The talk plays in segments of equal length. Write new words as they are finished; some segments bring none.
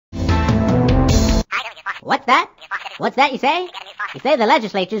What's that? What's that you say? You say the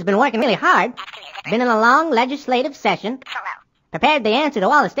legislature's been working really hard. Been in a long legislative session. Prepared the answer to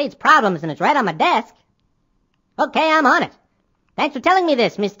all the state's problems, and it's right on my desk. Okay, I'm on it. Thanks for telling me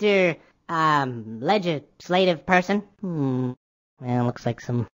this, Mr. legislative person. Well, looks like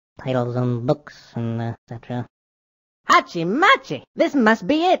some titles on books and etc. Hachi-machi! This must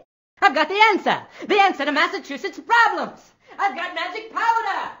be it. I've got the answer! The answer to Massachusetts' problems! I've got magic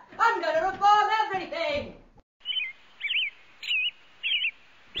powder! I'm gonna reform everything!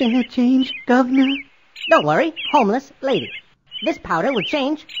 Can I change, Governor? Don't worry, homeless lady. This powder will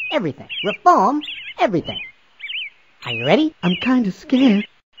change everything. Reform everything. Are you ready? I'm kind of scared.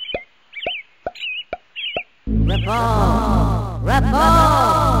 Reform!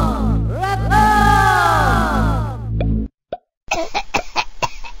 Reform! Reform!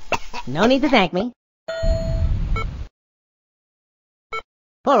 No need to thank me.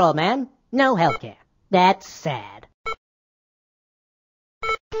 Poor old man, no health care. That's sad.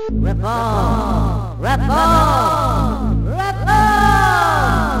 Reform! Reform! Reform!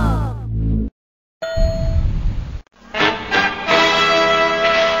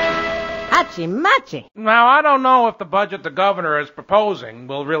 Hachi-machi! Now, I don't know if the budget the governor is proposing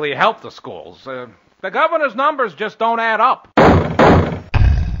will really help the schools. The governor's numbers just don't add up.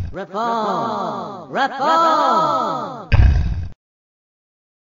 Reform! Reform!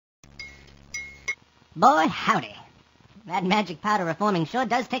 Boy, howdy. That magic powder reforming sure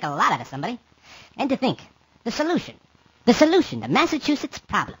does take a lot out of somebody. And to think, the solution to Massachusetts'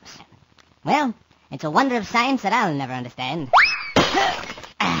 problems. Well, it's a wonder of science that I'll never understand.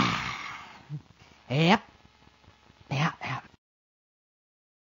 Yep.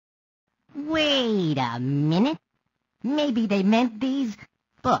 Wait a minute. Maybe they meant these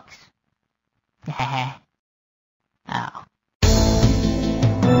books.